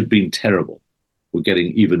troubles, which had been terrible, were getting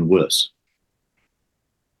even worse.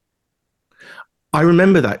 I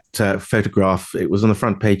remember that photograph. It was on the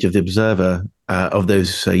front page of The Observer of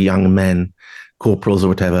those young men, corporals or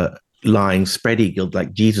whatever, lying spread-eagled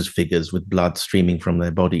like Jesus figures with blood streaming from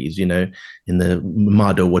their bodies, in the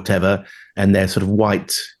mud or whatever, and their sort of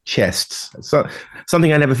white chests. So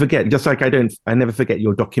something I never forget, just like I never forget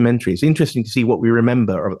your documentary. It's interesting to see what we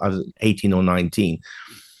remember. I was 18 or 19.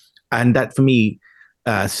 And that for me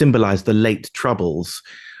symbolized the late Troubles.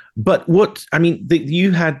 But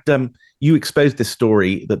you exposed this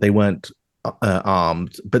story that they weren't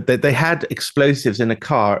armed, but they had explosives in a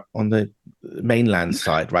car on the mainland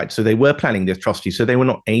side, right? So they were planning the atrocity. So they were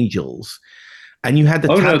not angels, and you had the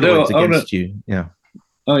tabloids against you. Yeah.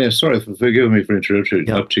 Oh yeah. Sorry, forgive me for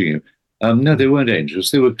interrupting you. No, they weren't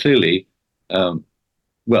angels. They were clearly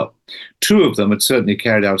well, two of them had certainly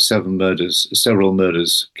carried out several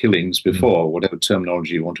murders, killings before, whatever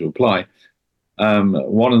terminology you want to apply.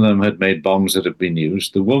 One of them had made bombs that had been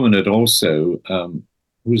used. The woman had also,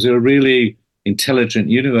 was a really intelligent,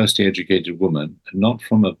 university-educated woman, not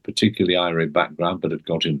from a particularly IRA background, but had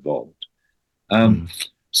got involved.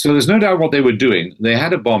 So there's no doubt what they were doing. They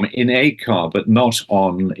had a bomb in a car, but not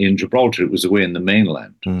in Gibraltar. It was away in the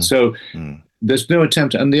mainland. So there's no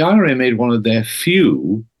attempt. And the IRA made one of their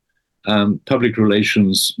few public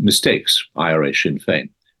relations mistakes, IRA Sinn Féin.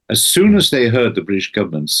 As soon as they heard the British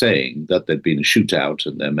government saying that there'd been a shootout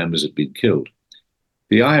and their members had been killed,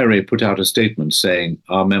 the IRA put out a statement saying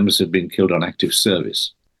our members had been killed on active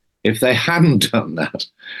service. If they hadn't done that,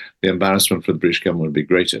 the embarrassment for the British government would be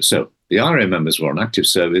greater. So the IRA members were on active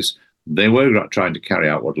service. They were trying to carry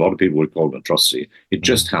out what a lot of people would call an atrocity. It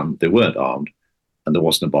just happened. They weren't armed, and there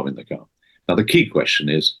wasn't a bomb in the car. Now, the key question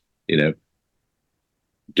is, did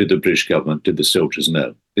the British government, did the soldiers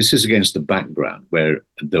know? This is against the background where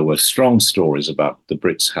there were strong stories about the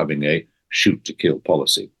Brits having a shoot-to-kill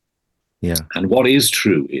policy. Yeah. And what is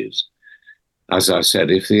true is, as I said,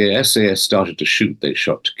 if the SAS started to shoot, they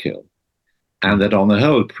shot to kill. And that on the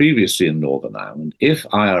whole, previously in Northern Ireland, if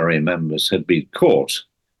IRA members had been caught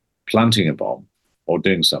planting a bomb or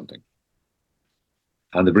doing something,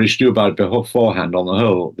 and the British knew about it beforehand, on the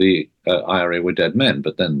whole, the IRA were dead men.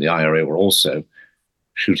 But then the IRA were also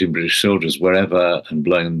shooting British soldiers wherever and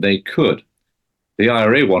blowing them they could. The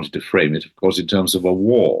IRA wanted to frame it, of course, in terms of a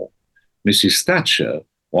war. Mrs. Thatcher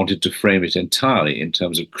wanted to frame it entirely in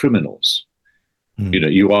terms of criminals.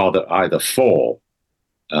 You are either for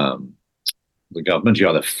the government, you're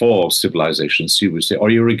either for civilization, she would say,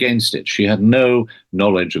 or you're against it. She had no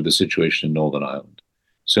knowledge of the situation in Northern Ireland.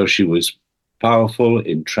 So she was powerful,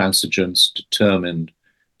 intransigent, determined,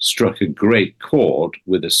 struck a great chord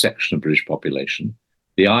with a section of British population.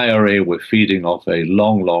 The IRA were feeding off a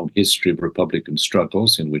long, long history of Republican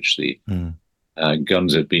struggles in which the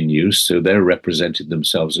guns had been used. So they represented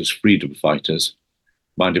themselves as freedom fighters.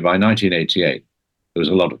 Mind you, by 1988, there was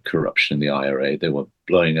a lot of corruption in the IRA. They were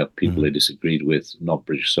blowing up people they disagreed with, not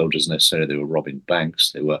British soldiers necessarily. They were robbing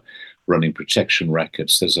banks. They were running protection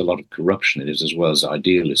rackets. There's a lot of corruption in it as well as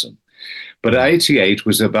idealism. But 88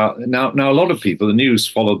 was about, now a lot of people, the news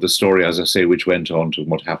followed the story, as I say, which went on to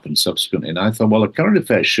what happened subsequently. And I thought, well, a current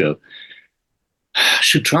affairs show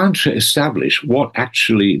should try and establish what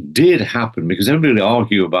actually did happen, because everybody will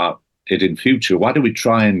argue about it in future. Why don't we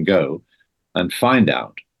try and go and find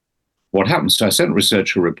out what happened? So I sent a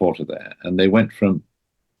researcher reporter there, and they went from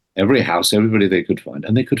every house, everybody they could find,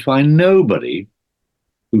 and they could find nobody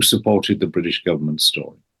who supported the British government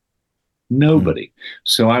story. Nobody.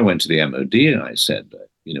 So I went to the MOD and I said,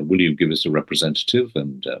 will you give us a representative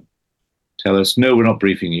and tell us, no, we're not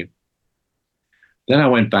briefing you. Then I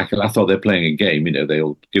went back and I thought they're playing a game.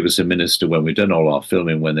 They'll give us a minister when we've done all our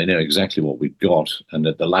filming, when they know exactly what we've got. And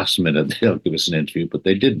at the last minute, they'll give us an interview, but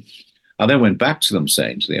they didn't. I then went back to them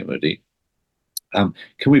saying to the MOD,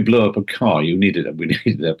 can we blow up a car? We needed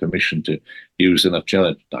their permission to use enough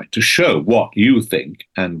gelatinite to show what you think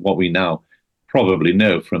and what we now probably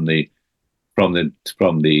know from the bomb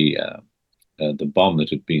that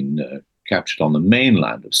had been captured on the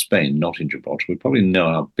mainland of Spain, not in Gibraltar. We probably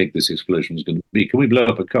know how big this explosion was going to be. Can we blow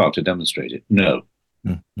up a car to demonstrate it? No.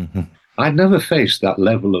 I'd never faced that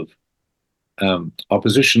level of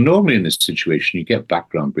opposition. Normally in this situation, you get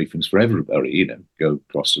background briefings for everybody, go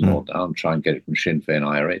across the north down, try and get it from Sinn Féin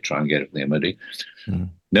IRA, try and get it from the MOD.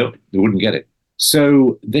 No, they wouldn't get it.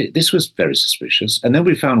 So this was very suspicious. And then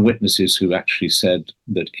we found witnesses who actually said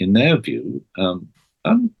that in their view,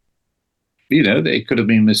 they could have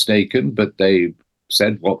been mistaken, but they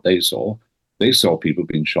said what they saw. They saw people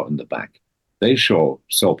being shot in the back. They saw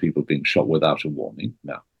people being shot without a warning.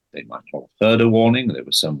 Now, they might not have heard a warning. There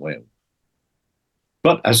was some way.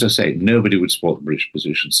 But as I say, nobody would support the British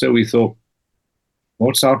position. So we thought,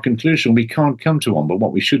 what's our conclusion? We can't come to one, but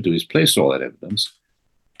what we should do is place all that evidence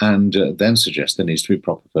and then suggest there needs to be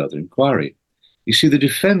proper further inquiry. You see, the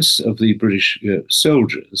defense of the British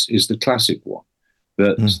soldiers is the classic one,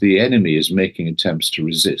 that the enemy is making attempts to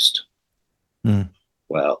resist.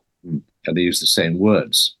 Well, and they use the same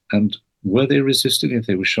words. And were they resisting if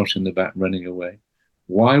they were shot in the back running away?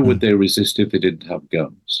 Why would they resist if they didn't have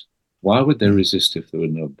guns? Why would they resist if there were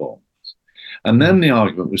no bombs? And then the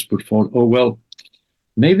argument was put forward,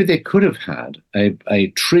 maybe they could have had a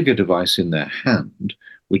trigger device in their hand,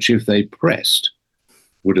 which if they pressed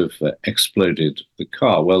would have exploded the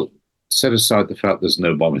car. Well, set aside the fact there's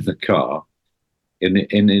no bomb in the car. In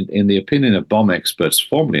the opinion of bomb experts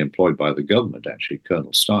formerly employed by the government, actually,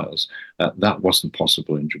 Colonel Stiles, that wasn't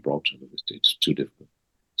possible in Gibraltar. It's too difficult.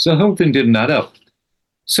 So the whole thing didn't add up.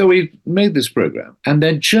 So we made this program. And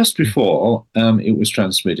then just before it was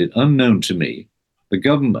transmitted, unknown to me, the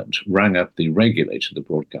government rang up the regulator, the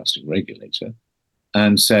broadcasting regulator,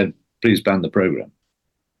 and said, please ban the program.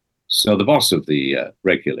 So the boss of the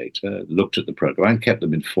regulator looked at the program and kept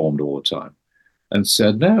them informed all the time and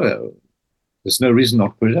said, no, there's no reason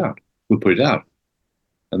not to put it out. We'll put it out.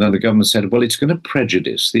 And then the government said, well, it's going to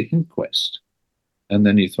prejudice the inquest. And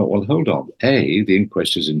then you thought, well, hold on. A, the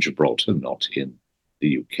inquest is in Gibraltar, not in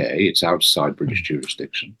the UK. It's outside British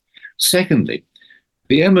jurisdiction. Secondly,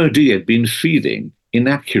 the MOD had been feeding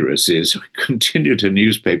inaccuracies continued to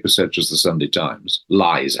newspapers such as the Sunday Times.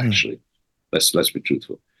 Lies, actually. Let's be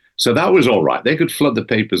truthful. So that was all right. They could flood the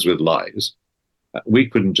papers with lies. We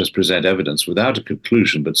couldn't just present evidence without a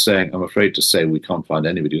conclusion, but saying, I'm afraid to say we can't find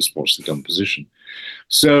anybody who supports the government position.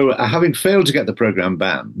 So having failed to get the program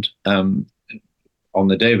banned on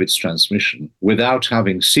the day of its transmission, without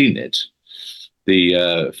having seen it,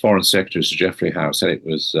 the Foreign Secretary, Sir Geoffrey Howe, said it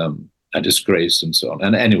was a disgrace and so on.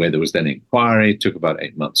 And anyway, there was then an inquiry. It took about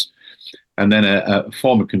 8 months. And then a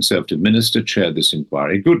former Conservative minister chaired this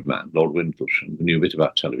inquiry, a good man, Lord Windlesham, who knew a bit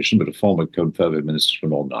about television, but a former Conservative minister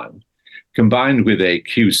from Northern Ireland, combined with a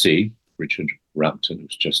QC, Richard Rampton,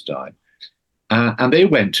 who's just died. And they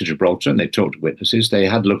went to Gibraltar and they talked to witnesses. They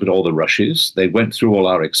had a look at all the rushes. They went through all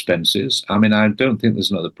our expenses. I mean, I don't think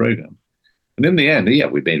there's another program. And in the end, yeah,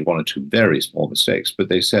 we made one or two very small mistakes, but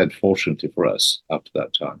they said, fortunately for us, after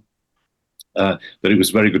that time, that it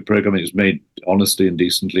was a very good program. It was made honestly and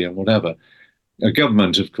decently and whatever. A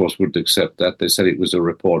government, of course, wouldn't accept that. They said it was a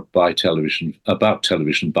report by television, about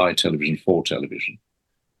television, by television, for television.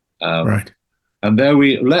 Right. And there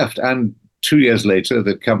we left. And 2 years later,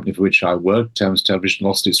 the company for which I worked, Thames Television,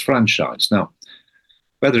 lost its franchise. Now,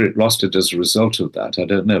 whether it lost it as a result of that, I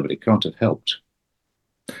don't know, but it can't have helped.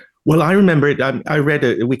 Well, I remember it. I read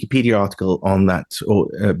a Wikipedia article on that, or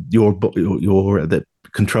the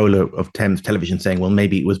controller of Thames Television saying, well,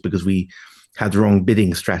 maybe it was because we had the wrong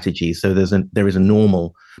bidding strategy. So there is a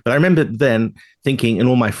normal. But I remember then thinking, and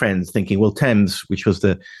all my friends thinking, well, Thames, which was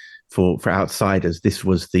for outsiders, this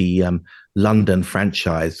was the London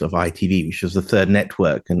franchise of ITV, which was the third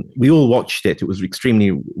network. And we all watched it. It was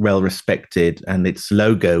extremely well respected. And its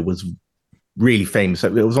logo was really famous.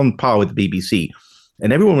 It was on par with the BBC.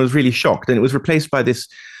 And everyone was really shocked. And it was replaced by this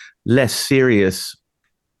less serious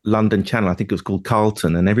London channel. I think it was called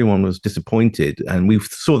Carlton. And everyone was disappointed. And we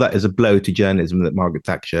saw that as a blow to journalism, that Margaret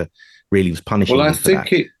Thatcher really was punishing. Well, I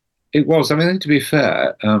think it was. I mean, to be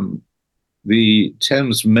fair, the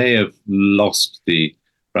Thames may have lost the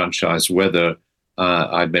franchise, whether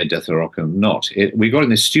I made Death or Rock or not. We got in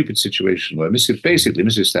this stupid situation where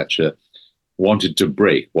Mrs. Thatcher wanted to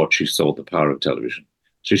break what she thought the power of television.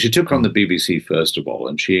 So she took on the BBC first of all,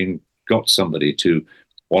 and she got somebody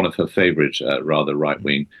one of her favourite, rather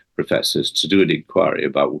right-wing professors, to do an inquiry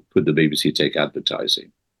about could the BBC take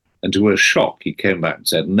advertising. And to her shock, he came back and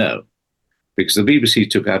said no, because the BBC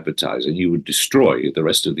took advertising, you would destroy the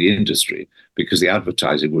rest of the industry, because the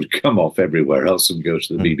advertising would come off everywhere else and go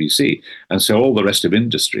to the BBC. And so all the rest of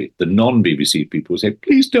industry, the non-BBC people, would say,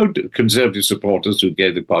 please don't do, Conservative supporters who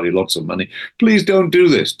gave the party lots of money, please don't do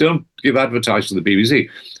this. Don't give advertising to the BBC.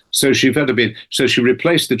 So she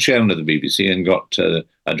replaced the chairman of the BBC and got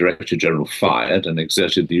a director general fired and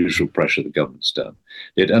exerted the usual pressure the government's done.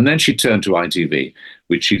 And then she turned to ITV,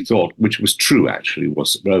 which she thought, which was true actually,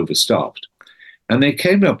 was overstaffed. And they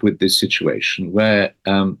came up with this situation where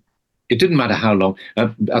it didn't matter how long.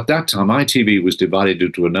 At that time, ITV was divided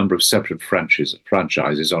into a number of separate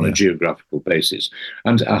franchises on a geographical basis.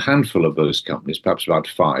 And a handful of those companies, perhaps about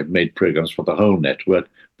 5, made programs for the whole network.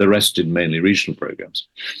 The rest did mainly regional programs.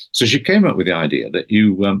 So she came up with the idea that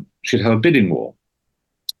you should have a bidding war.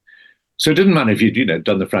 So it didn't matter if you'd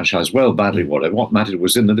done the franchise well, badly, whatever. What mattered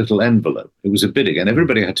was in the little envelope. It was a bidding, and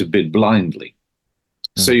everybody had to bid blindly.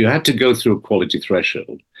 So you had to go through a quality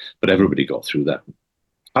threshold, but everybody got through that.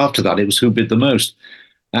 After that, it was who bid the most.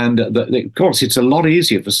 And of course, it's a lot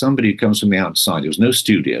easier for somebody who comes from the outside, who's no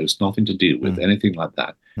studios, nothing to deal with, anything like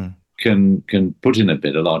that, can put in a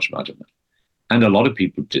bid, a large amount of money. And a lot of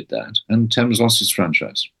people did that, and Thames lost its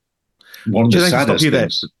franchise. One of the saddest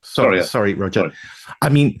things. Sorry, Roger. Sorry. I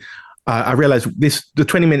mean, I realize the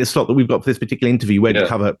 20-minute slot that we've got for this particular interview won't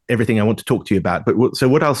cover everything I want to talk to you about. But so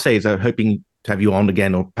what I'll say is I'm hoping to have you on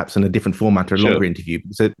again, or perhaps in a different format or a longer interview.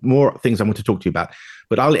 So more things I want to talk to you about.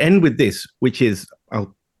 But I'll end with this, which is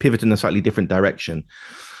I'll pivot in a slightly different direction.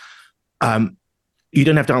 You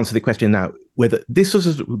don't have to answer the question now, whether this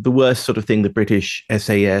was the worst sort of thing the British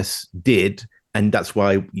SAS did and that's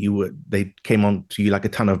why they came on to you like a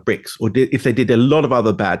ton of bricks, or if they did a lot of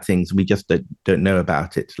other bad things, we just don't know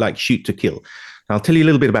about it, like shoot to kill. I'll tell you a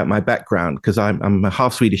little bit about my background, because I'm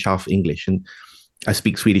half Swedish, half English, and I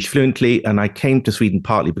speak Swedish fluently. And I came to Sweden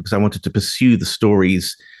partly because I wanted to pursue the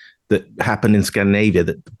stories that happened in Scandinavia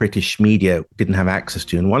that the British media didn't have access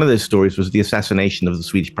to. And one of those stories was the assassination of the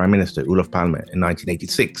Swedish Prime Minister, Olof Palme, in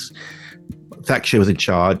 1986. Thatcher was in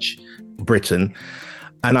charge, Britain.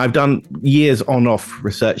 And I've done years on-off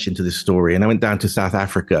research into this story. And I went down to South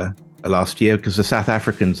Africa last year because the South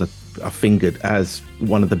Africans are fingered as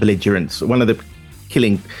one of the belligerents, one of the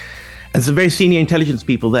killing. And some very senior intelligence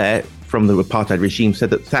people there from the apartheid regime said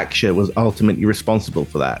that Thatcher was ultimately responsible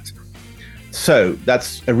for that. So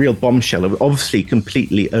that's a real bombshell. It obviously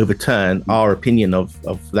completely overturned our opinion of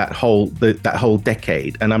that whole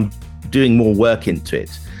decade. And I'm doing more work into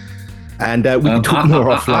it. And we can talk more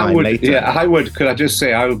offline later. Yeah, could I just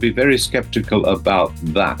say, I would be very skeptical about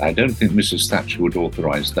that. I don't think Mrs. Thatcher would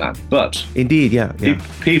authorize that. But indeed,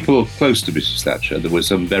 people close to Mrs. Thatcher, there were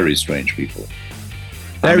some very strange people.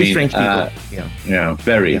 Very strange people.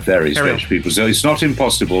 Very strange people. So it's not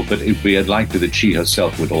impossible, but it would be unlikely that she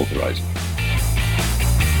herself would authorize it.